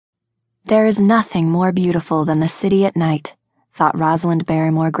There is nothing more beautiful than the city at night, thought Rosalind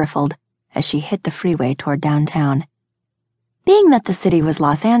Barrymore Griffold as she hit the freeway toward downtown. Being that the city was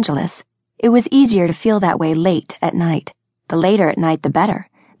Los Angeles, it was easier to feel that way late at night. The later at night, the better,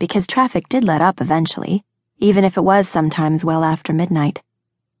 because traffic did let up eventually, even if it was sometimes well after midnight.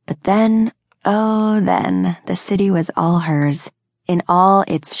 But then, oh then, the city was all hers, in all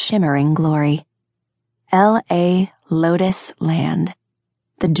its shimmering glory. L.A. Lotus Land.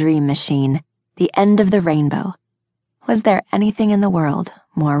 The dream machine, the end of the rainbow. Was there anything in the world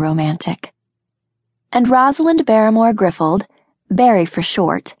more romantic? And Rosalind Barrymore Griffold, Barry for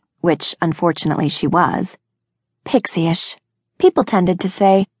short, which unfortunately she was, pixie-ish, people tended to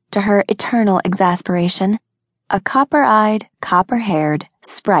say, to her eternal exasperation, a copper-eyed, copper-haired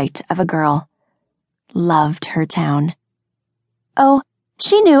sprite of a girl, loved her town. Oh,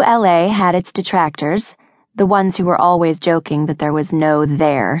 she knew L.A. had its detractors, the ones who were always joking that there was no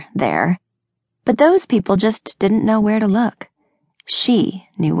there. But those people just didn't know where to look. She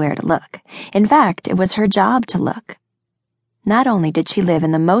knew where to look. In fact, it was her job to look. Not only did she live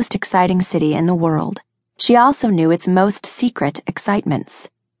in the most exciting city in the world, she also knew its most secret excitements.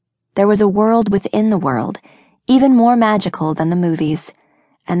 There was a world within the world, even more magical than the movies,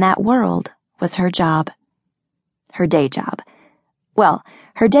 and that world was her job. Her day job. Well,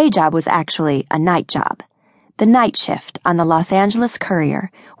 her day job was actually a night job. The night shift on the Los Angeles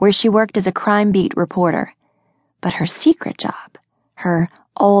Courier, where she worked as a crime beat reporter. But her secret job, her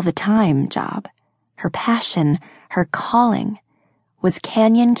all-the-time job, her passion, her calling, was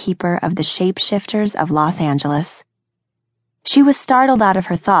canyon keeper of the shapeshifters of Los Angeles. She was startled out of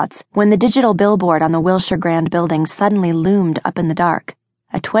her thoughts when the digital billboard on the Wilshire Grand building suddenly loomed up in the dark,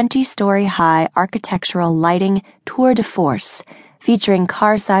 a 20-story-high architectural lighting tour de force featuring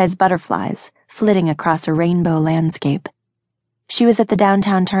car-sized butterflies flitting across a rainbow landscape. She was at the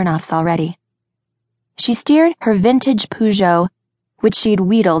downtown turnoffs already. She steered her vintage Peugeot, which she'd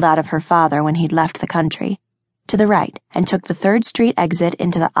wheedled out of her father when he'd left the country, to the right and took the 3rd Street exit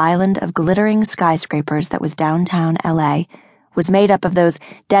into the island of glittering skyscrapers that was downtown L.A., was made up of those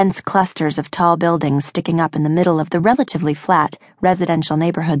dense clusters of tall buildings sticking up in the middle of the relatively flat residential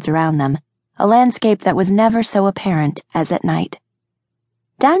neighborhoods around them, a landscape that was never so apparent as at night.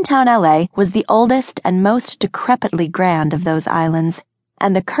 Downtown L.A. was the oldest and most decrepitly grand of those islands,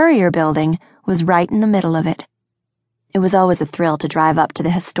 and the Courier building was right in the middle of it. It was always a thrill to drive up to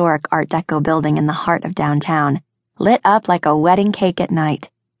the historic Art Deco building in the heart of downtown, lit up like a wedding cake at night,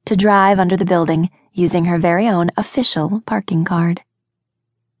 to drive under the building using her very own official parking card.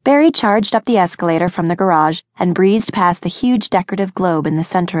 Barry charged up the escalator from the garage and breezed past the huge decorative globe in the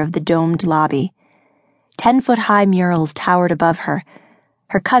center of the domed lobby. 10-foot-high murals towered above her.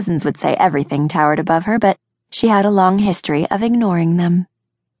 Her cousins would say everything towered above her, but she had a long history of ignoring them.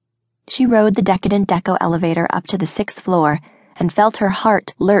 She rode the decadent deco elevator up to the 6th floor and felt her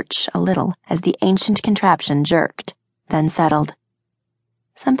heart lurch a little as the ancient contraption jerked, then settled.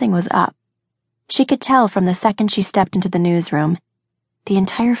 Something was up. She could tell from the second she stepped into the newsroom. The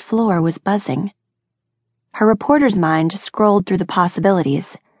entire floor was buzzing. Her reporter's mind scrolled through the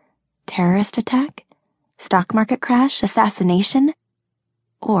possibilities. Terrorist attack? Stock market crash? Assassination?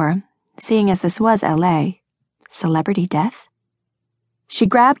 Or, seeing as this was L.A., celebrity death? She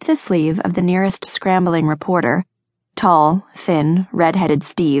grabbed the sleeve of the nearest scrambling reporter, tall, thin, red-headed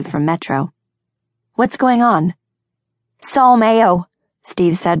Steve from Metro. "What's going on?" "Saul Mayo,"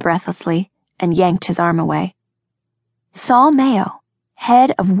 Steve said breathlessly, and yanked his arm away. Saul Mayo,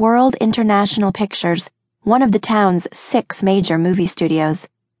 head of World International Pictures, one of the town's 6 major movie studios.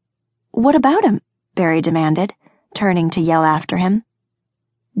 "What about him?" Barry demanded, turning to yell after him.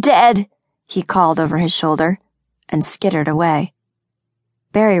 "Dead," he called over his shoulder, and skittered away.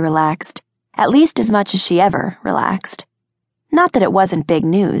 Barry relaxed, at least as much as she ever relaxed. Not that it wasn't big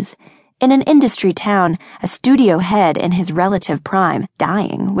news. In an industry town, a studio head in his relative prime,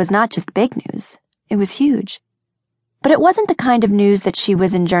 dying, was not just big news. It was huge. But it wasn't the kind of news that she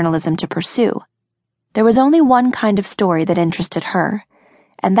was in journalism to pursue. There was only one kind of story that interested her,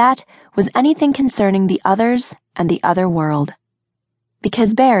 and that was anything concerning the others and the other world.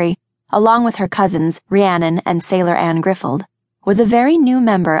 Because Barry, along with her cousins Rhiannon and Sailor Ann Griffold, was a very new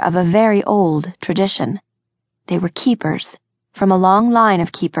member of a very old tradition. They were keepers, from a long line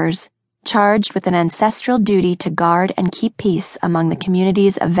of keepers, charged with an ancestral duty to guard and keep peace among the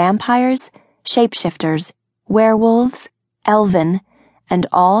communities of vampires, shapeshifters, werewolves, elven, and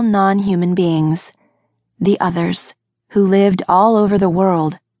all non-human beings, the others, who lived all over the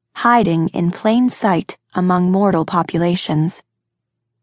world, hiding in plain sight among mortal populations.